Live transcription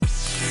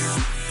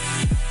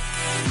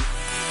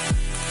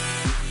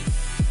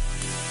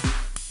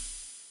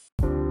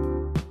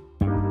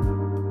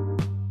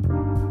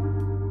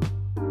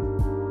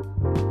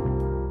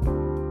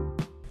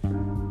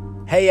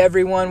Hey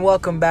everyone,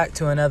 welcome back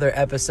to another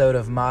episode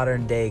of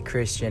Modern Day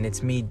Christian.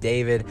 It's me,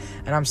 David,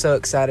 and I'm so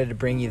excited to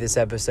bring you this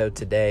episode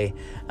today.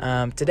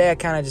 Today I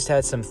kind of just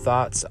had some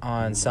thoughts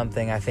on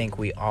something I think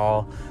we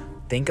all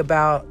think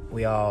about,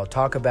 we all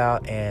talk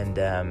about, and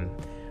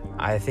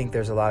I think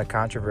there's a lot of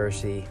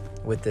controversy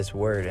with this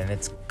word, and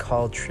it's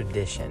called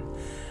tradition.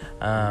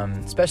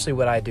 Especially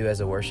what I do as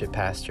a worship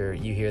pastor,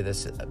 you hear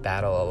this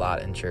battle a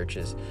lot in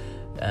churches.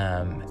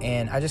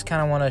 And I just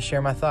kind of want to share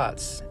my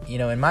thoughts. You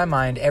know, in my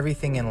mind,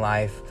 everything in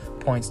life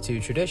points to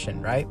tradition,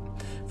 right?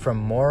 From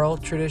moral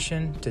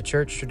tradition to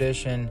church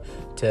tradition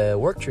to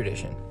work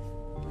tradition.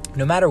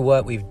 No matter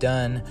what we've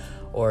done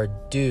or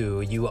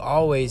do, you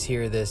always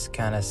hear this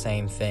kind of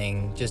same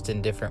thing, just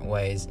in different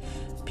ways.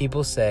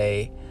 People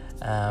say,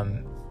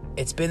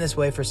 it's been this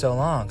way for so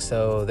long,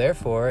 so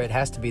therefore it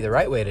has to be the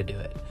right way to do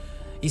it.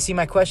 You see,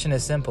 my question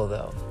is simple,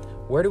 though.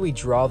 Where do we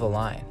draw the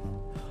line?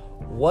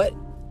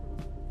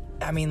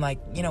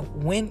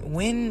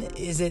 When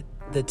is it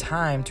the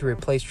time to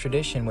replace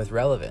tradition with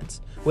relevance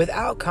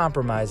without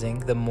compromising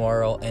the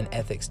moral and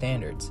ethic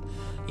standards?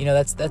 You know,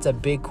 that's a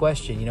big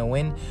question. You know,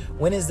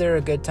 when is there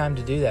a good time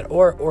to do that?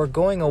 Or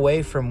going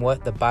away from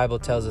what the Bible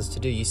tells us to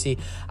do? You see,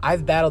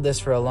 I've battled this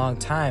for a long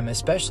time,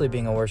 especially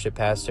being a worship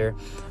pastor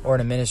or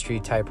in a ministry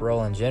type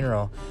role in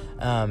general.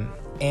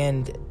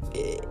 And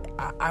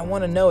I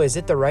want to know, is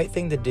it the right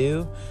thing to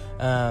do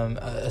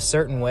a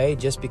certain way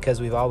just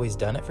because we've always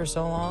done it for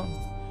so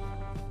long?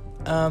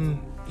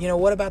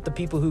 What about the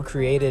people who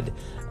created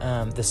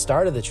the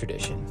start of the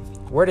tradition?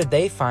 Where did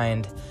they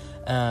find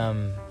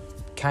that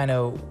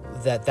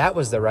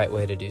was the right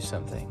way to do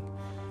something?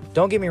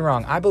 Don't get me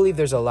wrong. I believe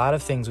there's a lot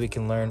of things we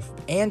can learn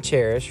and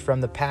cherish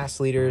from the past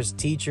leaders,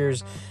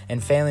 teachers,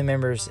 and family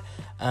members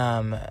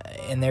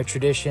in their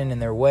tradition and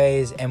their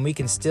ways, and we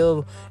can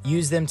still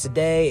use them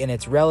today, and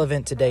it's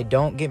relevant today.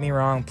 Don't get me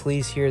wrong.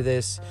 Please hear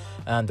this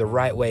the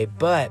right way.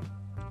 But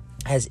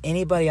has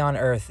anybody on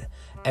earth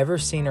ever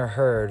seen or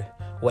heard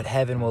what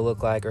heaven will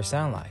look like or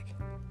sound like?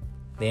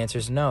 The answer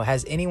is no.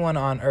 Has anyone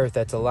on earth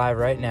that's alive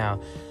right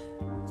now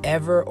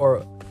ever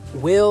or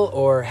will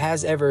or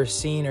has ever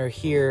seen or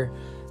hear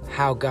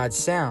how God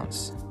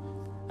sounds?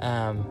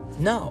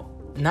 No,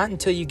 not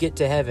until you get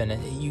to heaven.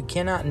 You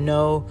cannot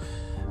know,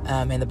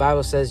 and the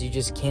Bible says you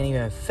just can't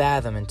even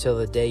fathom until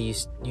the day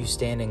you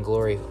stand in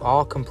glory,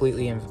 all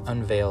completely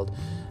unveiled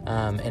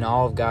in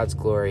all of God's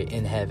glory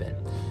in heaven.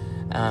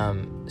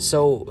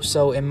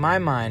 So in my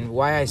mind,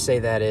 why I say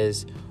that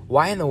is,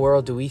 why in the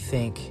world do we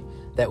think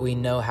that we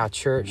know how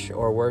church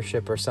or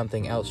worship or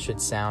something else should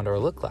sound or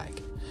look like,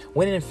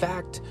 when in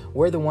fact,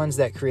 we're the ones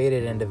that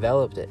created and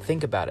developed it?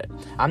 Think about it.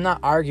 I'm not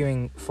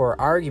arguing for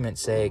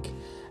argument's sake,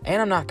 and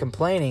I'm not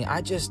complaining.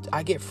 I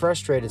get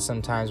frustrated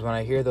sometimes when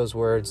I hear those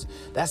words,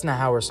 that's not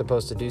how we're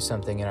supposed to do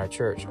something in our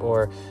church,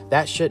 or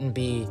that shouldn't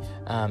be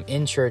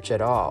in church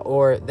at all,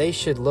 or they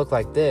should look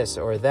like this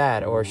or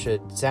that, or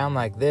should sound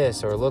like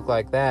this or look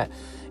like that.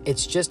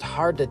 It's just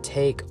hard to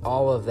take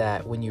all of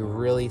that when you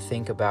really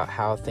think about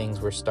how things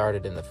were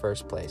started in the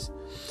first place.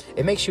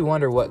 It makes you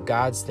wonder what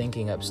God's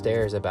thinking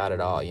upstairs about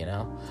it all, you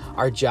know?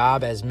 Our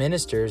job as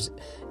ministers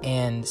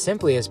and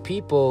simply as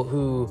people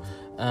who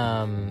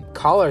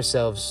call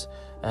ourselves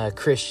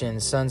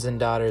Christians, sons and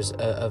daughters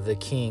of the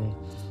King,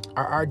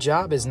 our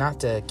job is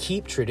not to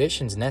keep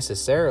traditions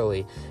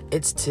necessarily.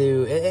 It's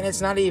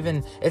not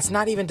even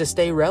to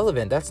stay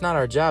relevant. That's not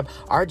our job.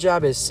 Our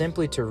job is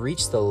simply to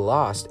reach the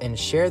lost and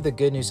share the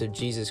good news of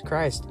Jesus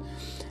Christ.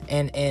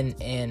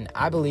 And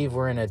I believe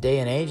we're in a day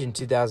and age in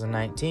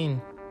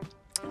 2019,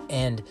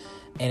 and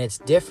it's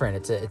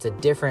different.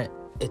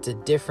 It's a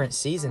different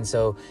season.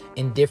 So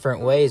in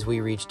different ways,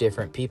 we reach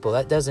different people.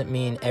 That doesn't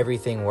mean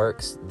everything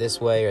works this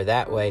way or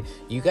that way.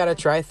 You got to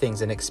try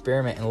things and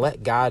experiment and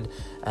let God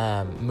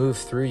move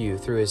through you,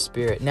 through His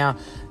Spirit. Now,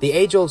 the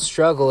age-old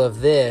struggle of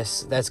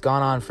this that's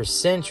gone on for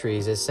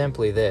centuries is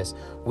simply this.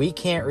 We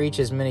can't reach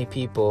as many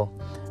people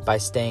by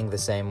staying the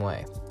same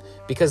way.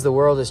 Because the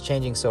world is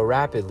changing so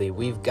rapidly,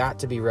 we've got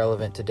to be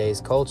relevant to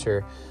today's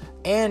culture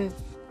and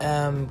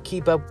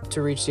keep up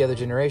to reach the other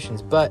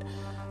generations. But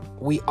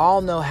we all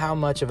know how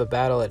much of a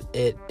battle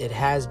it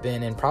has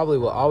been and probably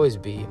will always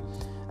be,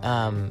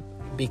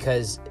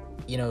 because,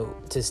 you know,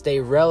 to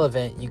stay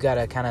relevant, you got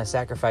to kind of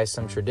sacrifice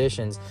some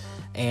traditions,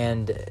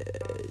 and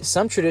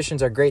some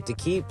traditions are great to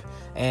keep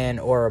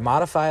or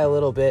modify a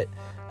little bit.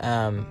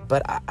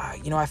 But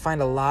I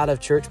find a lot of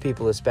church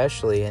people,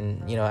 especially,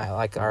 and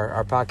like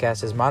our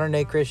podcast is Modern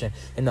Day Christian.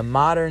 In the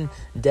modern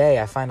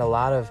day, I find a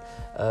lot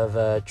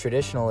of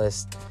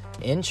traditionalists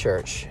in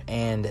church,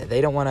 and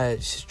they don't want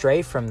to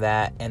stray from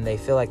that, and they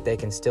feel like they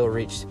can still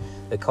reach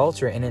the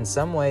culture, and in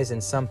some ways, in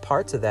some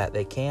parts of that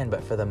they can,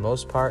 but for the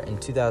most part in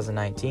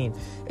 2019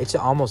 it's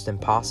almost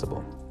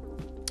impossible.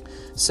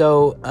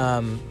 So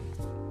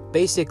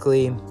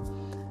basically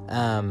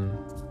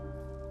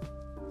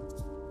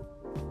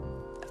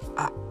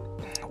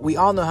we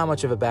all know how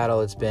much of a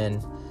battle it's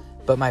been,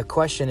 but my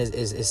question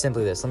is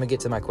simply this. Let me get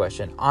to my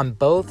question. On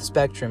both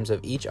spectrums of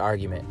each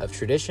argument of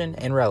tradition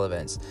and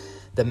relevance,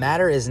 The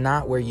matter is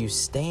not where you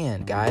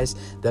stand, guys.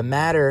 The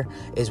matter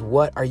is,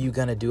 what are you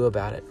going to do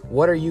about it?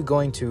 What are you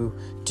going to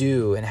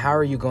do, and how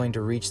are you going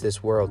to reach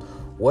this world?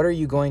 What are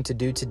you going to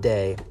do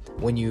today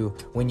when you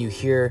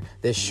hear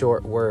this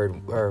short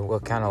word, or well,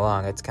 kind of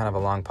long? It's kind of a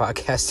long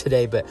podcast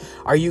today, but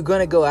are you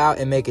going to go out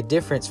and make a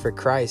difference for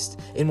Christ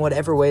in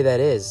whatever way that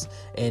is?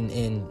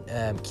 In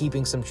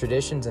keeping some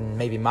traditions and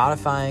maybe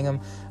modifying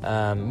them,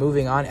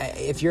 moving on.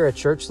 If you're a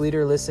church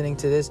leader listening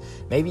to this,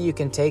 maybe you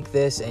can take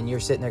this and you're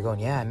sitting there going,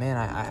 yeah, man,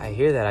 I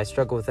hear that. I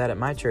struggle with that at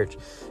my church.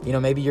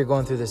 Maybe you're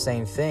going through the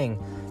same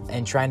thing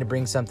and trying to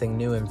bring something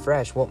new and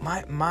fresh. Well,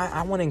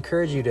 I want to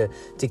encourage you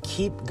to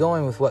keep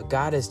going with what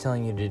God is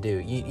telling you to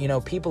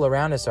do. People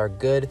around us are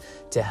good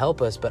to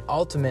help us, but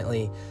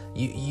ultimately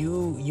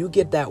you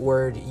get that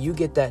word, you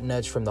get that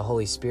nudge from the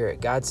Holy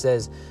Spirit. God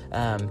says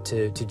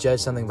to judge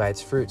something by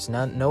its fruits,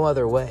 no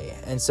other way.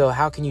 And so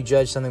how can you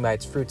judge something by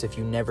its fruits if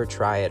you never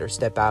try it or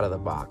step out of the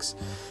box?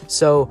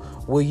 So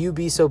will you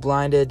be so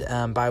blinded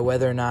by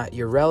whether or not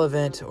you're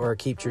relevant or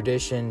keep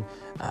tradition?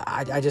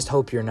 I just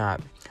hope you're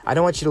not. I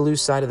don't want you to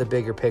lose sight of the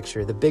bigger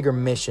picture, the bigger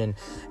mission,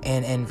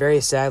 and very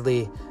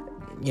sadly,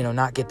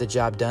 not get the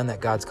job done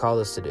that God's called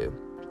us to do.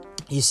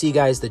 You see,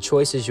 guys, the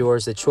choice is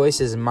yours. The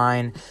choice is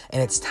mine.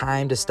 And it's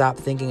time to stop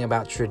thinking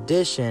about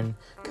tradition.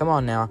 Come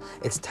on now.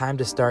 It's time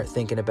to start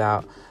thinking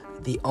about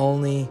the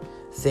only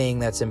thing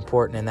that's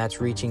important, and that's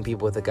reaching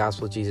people with the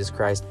gospel of Jesus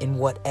Christ in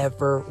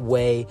whatever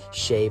way,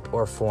 shape,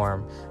 or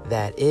form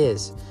that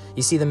is.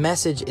 You see, the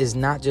message is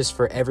not just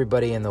for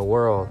everybody in the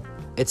world.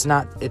 It's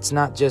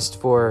not just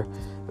for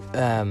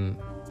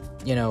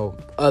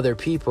other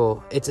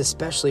people. It's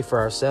especially for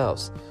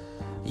ourselves.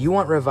 You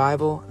want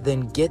revival?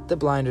 Then get the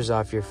blinders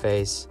off your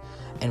face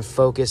and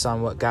focus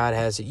on what God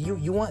has.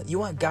 You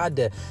want God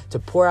to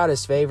pour out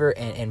his favor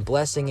and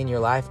blessing in your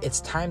life. It's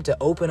time to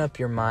open up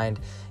your mind,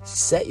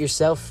 set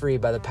yourself free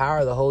by the power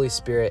of the Holy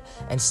Spirit,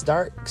 and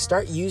start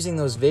using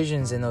those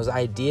visions and those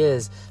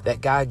ideas that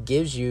God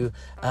gives you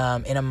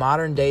in a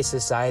modern day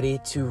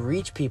society to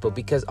reach people.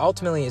 Because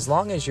ultimately, as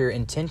long as your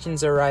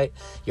intentions are right,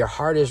 your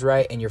heart is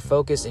right, and you're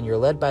focused and you're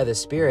led by the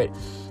Spirit,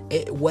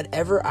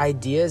 whatever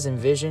ideas and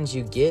visions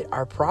you get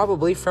are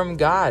probably from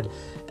God.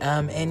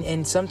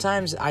 And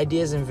sometimes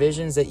ideas and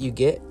visions that you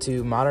get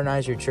to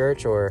modernize your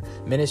church or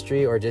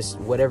ministry or just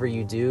whatever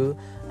you do,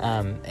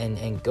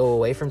 and go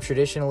away from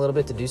tradition a little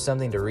bit to do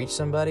something to reach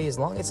somebody, as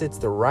long as it's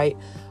the right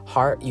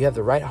heart, you have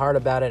the right heart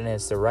about it, and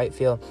it's the right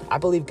feel, I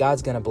believe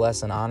God's going to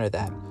bless and honor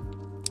that.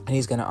 And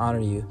he's going to honor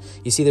you.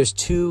 You see, there's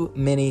too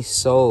many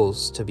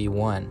souls to be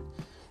won.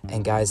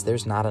 And guys,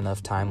 there's not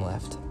enough time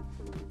left.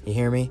 You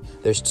hear me?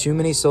 There's too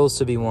many souls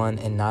to be won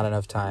and not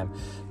enough time.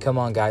 Come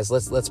on, guys,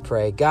 let's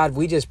pray. God,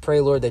 we just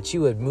pray, Lord, that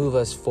you would move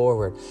us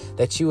forward,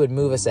 that you would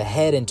move us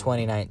ahead in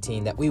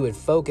 2019, that we would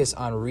focus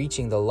on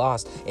reaching the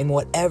lost in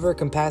whatever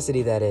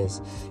capacity that is.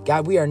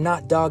 God, we are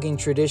not dogging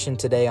tradition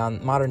today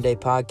on Modern Day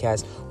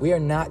Podcast. We are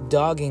not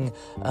dogging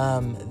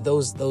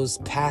those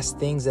past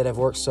things that have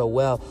worked so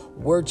well.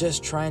 We're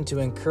just trying to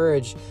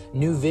encourage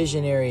new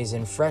visionaries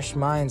and fresh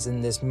minds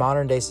in this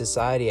modern day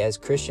society as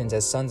Christians,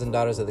 as sons and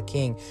daughters of the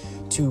King,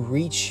 to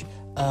reach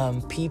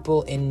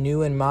people in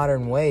new and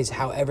modern ways,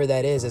 however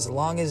that is, as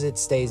long as it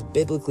stays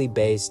biblically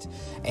based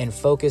and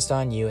focused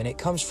on you, and it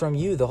comes from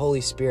you, the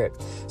Holy Spirit.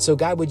 So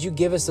God, would you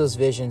give us those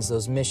visions,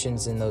 those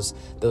missions, and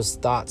those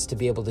thoughts to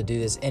be able to do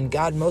this? And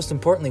God, most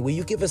importantly, will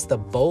you give us the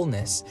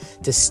boldness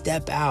to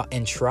step out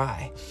and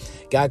try?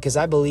 God, because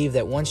I believe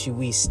that once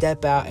we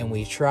step out and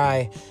we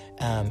try,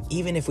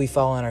 even if we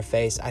fall on our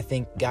face, I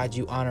think, God,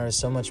 you honor us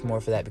so much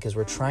more for that, because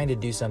we're trying to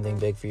do something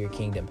big for your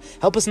kingdom.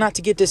 Help us not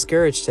to get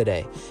discouraged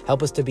today.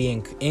 Help us to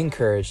be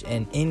encouraged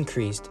and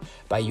increased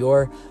by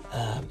your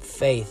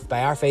faith,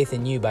 by our faith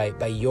in you,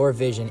 by your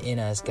vision in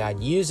us.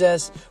 God, use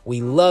us.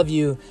 We love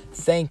you.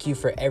 Thank you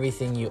for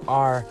everything you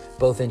are,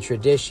 both in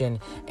tradition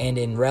and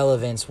in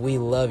relevance. We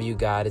love you,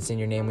 God. It's in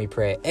your name we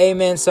pray.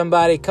 Amen,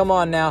 somebody. Come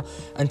on now.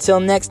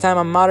 Until next time,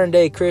 I'm Modern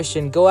Day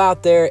Christian. Go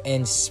out there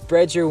and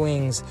spread your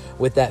wings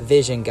with that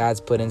vision God's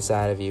put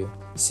inside of you.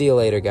 See you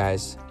later,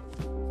 guys.